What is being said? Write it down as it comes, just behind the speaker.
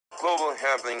Global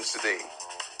happenings today.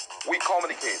 We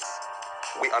communicate,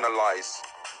 we analyze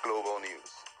global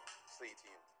news. Stay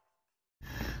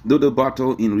tuned. Though the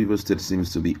battle in Rivers State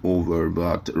seems to be over,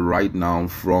 but right now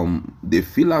from the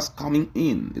feelers coming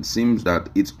in, it seems that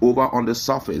it's over on the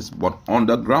surface, but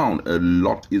underground a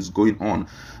lot is going on.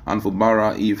 And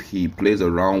Fubara, if he plays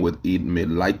around with it, may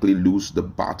likely lose the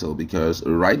battle, because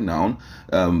right now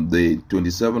the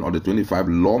 27 or the 25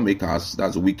 lawmakers,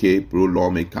 that's Wike pro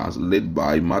lawmakers led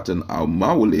by Martin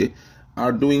Amawule,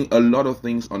 are doing a lot of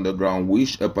things on the ground,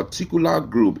 which a particular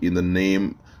group in the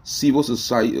name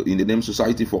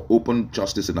Society for Open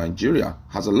Justice in Nigeria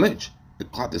has alleged a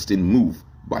clandestine move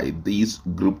by this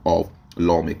group of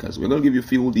lawmakers. We're going to give you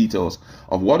full details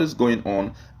of what is going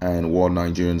on and what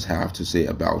Nigerians have to say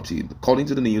about it. According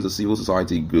to the news, the civil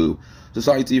society group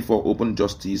Society for Open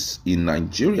Justice in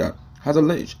Nigeria has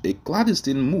alleged a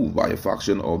clandestine move by a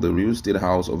faction of the Rivers State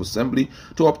House of Assembly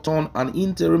to upturn an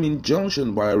interim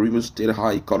injunction by a Rivers State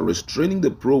High Court restraining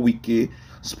the pro-Wike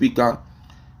Speaker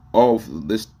of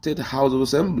the State House of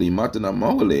Assembly, Martin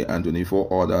Amawule, and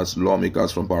 24 others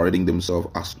lawmakers from parading themselves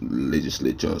as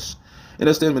legislators. In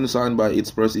a statement signed by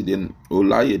its president,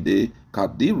 Olayede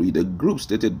Kadiri, the group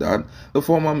stated that the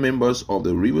former members of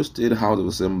the Rivers State House of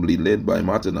Assembly, led by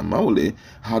Martin Amawule,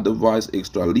 had devised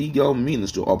extra-legal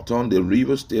means to upturn the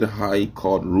Rivers State High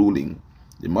Court ruling.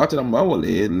 The Martin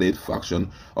Amawule-led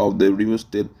faction of the Rivers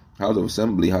State House of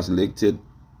Assembly has elected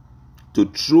to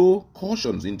throw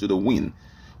cautions into the wind.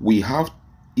 We have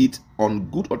it on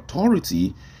good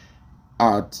authority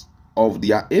of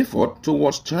their effort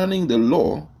towards turning the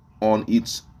law on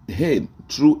its head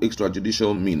through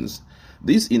extrajudicial means.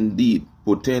 This indeed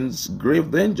portends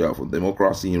grave danger for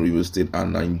democracy in Rivers State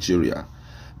and Nigeria.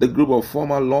 The group of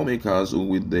former lawmakers,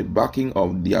 with the backing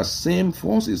of their same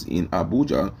forces in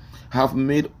Abuja, have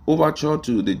made overture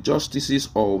to the justices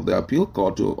of the appeal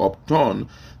court to upturn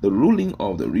the ruling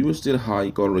of the Rivers State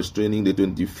High Court restraining the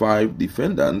 25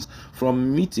 defendants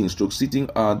from sitting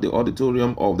at the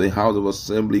auditorium of the House of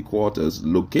Assembly quarters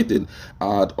located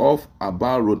off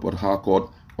Aba Road, Port Harcourt,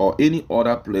 or any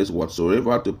other place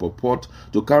whatsoever to purport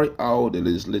to carry out the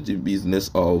legislative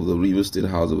business of the Rivers State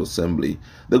House of Assembly.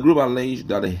 The group alleged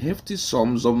that hefty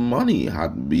sums of money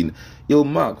had been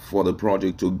earmarked for the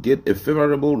project to get a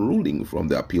favorable ruling from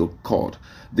the appeal court.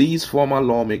 These former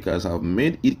lawmakers have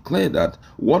made it clear that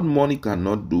what money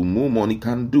cannot do, more money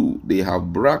can do. They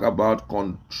have bragged about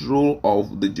control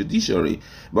of the judiciary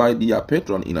by their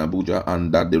patron in Abuja,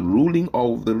 and that the ruling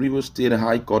of the Rivers State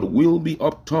High Court will be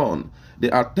upturned.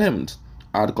 The attempt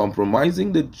at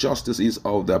compromising the justices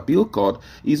of the appeal court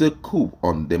is a coup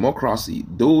on democracy.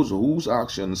 Those whose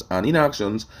actions and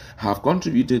inactions have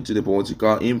contributed to the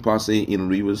political impasse in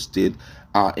Rivers State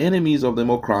are enemies of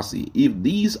democracy. If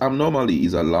this anomaly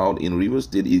is allowed in Rivers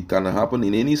State, it can happen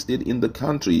in any state in the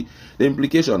country. The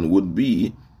implication would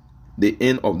be the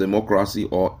end of democracy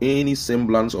or any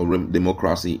semblance of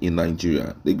democracy in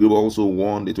Nigeria. The group also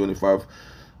warned the 25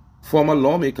 former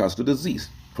lawmakers to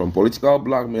desist from political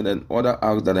blackmail and other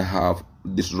acts that have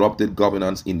disrupted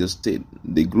governance in the state.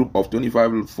 The group of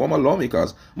 25 former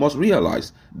lawmakers must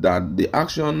realize that the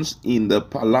actions in the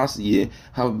last year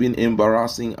have been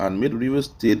embarrassing and made Rivers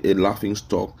State a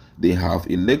laughingstock. They have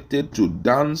elected to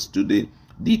dance to the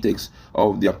dictates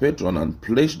of their patron and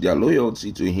pledge their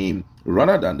loyalty to him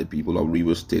rather than the people of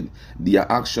Rivers State.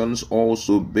 Their actions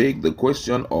also beg the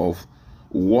question of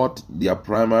what their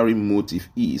primary motive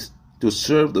is: to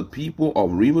serve the people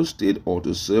of Rivers State or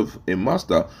to serve a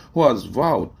master who has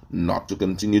vowed not to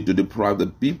continue to deprive the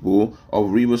people of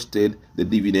Rivers State the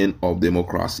dividend of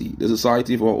democracy. The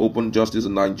Society for Open Justice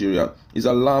in Nigeria is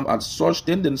alarmed at such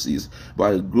tendencies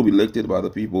by a group elected by the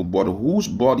people, but whose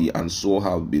body and soul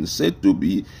have been said to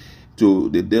be to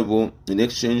the devil in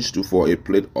exchange for a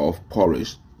plate of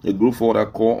porridge. The group further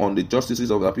call on the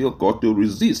justices of the appeal court to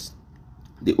resist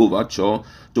the overture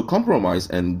to compromise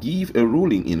and give a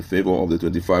ruling in favor of the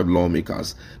 25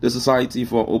 lawmakers. The Society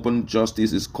for Open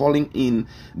Justice is calling in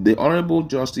the Honorable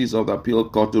Justice of the Appeal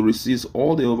Court to resist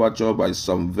all the overture by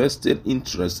some vested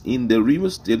interest in the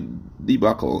Rivers State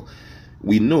debacle.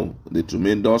 We know the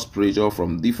tremendous pressure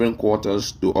from different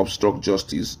quarters to obstruct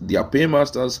justice. Their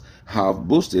paymasters have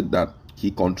boasted that he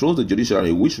controls the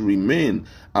judiciary, which remain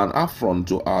an affront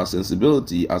to our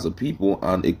sensibility as a people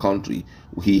and a country.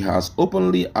 He has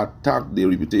openly attacked the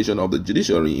reputation of the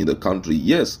judiciary in the country.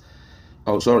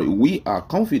 We are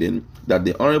confident that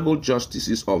the honorable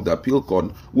justices of the appeal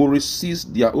court will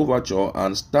resist their overture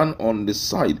and stand on the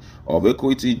side of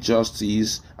equity,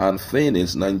 justice, and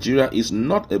fairness. Nigeria is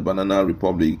not a banana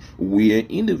republic where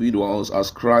individuals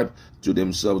ascribe to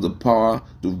themselves the power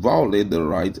to violate the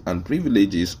rights and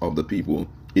privileges of the people.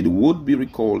 It would be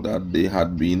recalled that there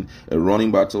had been a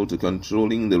running battle to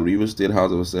controlling the Rivers State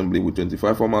House of Assembly, with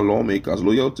 25 former lawmakers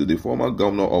loyal to the former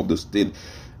governor of the state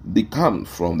decamped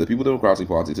from the People Democratic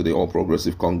Party to the All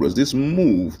Progressive Congress. This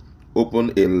move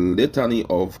opened a litany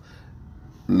of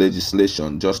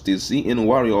legislation. Justice C.N.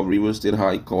 Warrior of Rivers State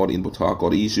High Court in Port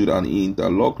Harcourt issued an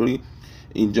interlocutory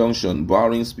injunction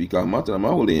barring Speaker Martin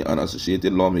Amahule and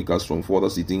associated lawmakers from further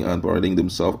sitting and parading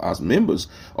themselves as members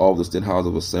of the State House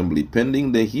of Assembly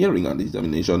pending the hearing and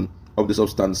determination of the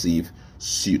substantive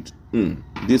suit.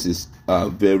 This is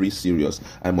very serious,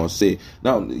 I must say.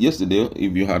 Now, yesterday,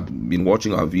 if you had been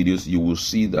watching our videos, you will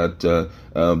see that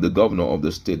the governor of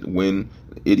the state, when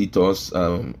editors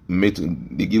met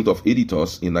the Guild of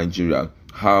Editors in Nigeria,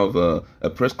 have a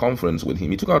press conference with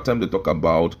him. He took our time to talk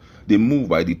about the move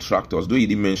by the detractors, though he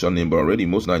didn't mention them, but already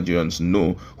most Nigerians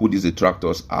know who these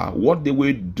detractors are, what they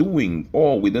were doing,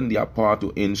 all within their power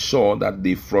to ensure that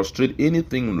they frustrate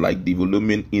anything like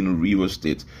development in Rivers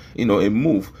State. A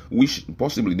move which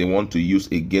possibly they want to use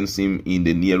against him in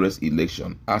the nearest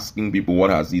election, asking people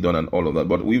what has he done and all of that.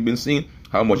 But we've been seeing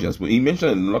how much he has put. He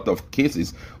mentioned a lot of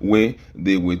cases where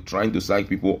they were trying to psych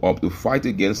people up to fight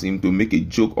against him, to make a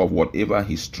joke of whatever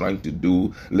he's trying to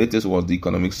do. Latest was the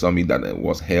economic summit that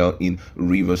was held in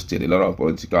Rivers State. A lot of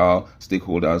political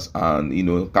stakeholders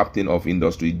and captain of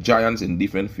industry giants in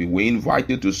different fields were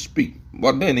invited to speak.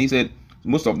 But then he said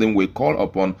most of them were called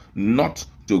upon not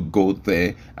to go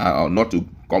there or not to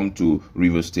come to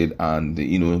Rivers State and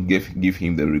give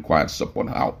him the required support.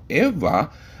 However,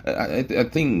 I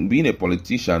think being a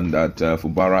politician that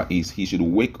Fubara is, he should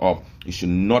wake up. He should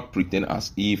not pretend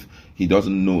as if he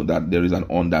doesn't know that there is an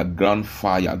underground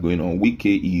fire going on.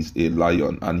 Wike is a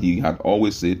lion, and he had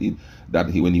always said it, that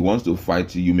when he wants to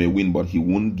fight you, you may win, but he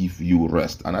won't give you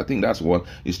rest. And I think that's what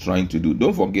he's trying to do.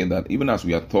 Don't forget that even as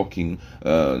we are talking,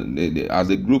 as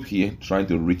a group here trying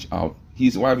to reach out,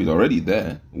 his wife is already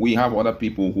there. We have other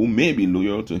people who may be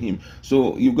loyal to him.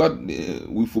 So you've got,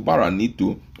 with Fubara, need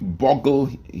to buckle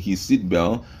his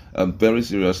seatbelt very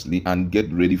seriously and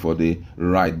get ready for the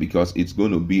ride, because it's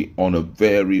going to be on a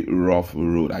very rough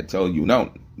road, I tell you.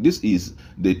 Now, this is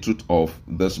the truth of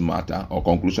this matter, or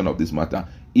conclusion of this matter.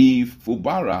 If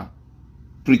Fubara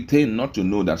pretend not to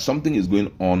know that something is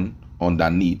going on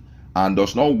underneath and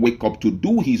does not wake up to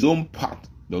do his own part,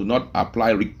 does not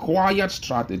apply required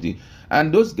strategy,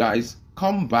 and those guys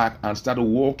come back and start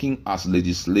working as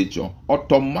legislature,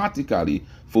 automatically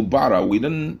Fubara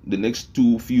within the next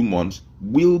few months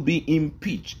will be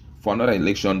impeached for another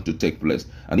election to take place.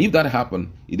 And if that happens,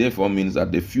 it therefore means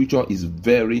that the future is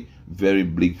very, very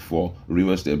bleak for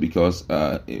Rivers State, because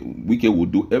Wike will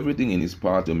do everything in his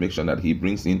power to make sure that he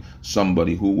brings in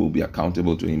somebody who will be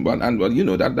accountable to him. But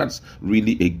that's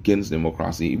really against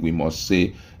democracy. We must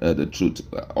say the truth.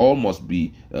 All must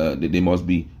be they must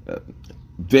be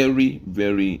very,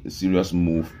 very serious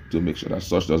move to make sure that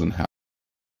such doesn't happen.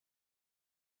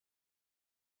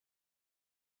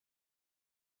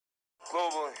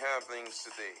 Global happenings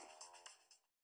today.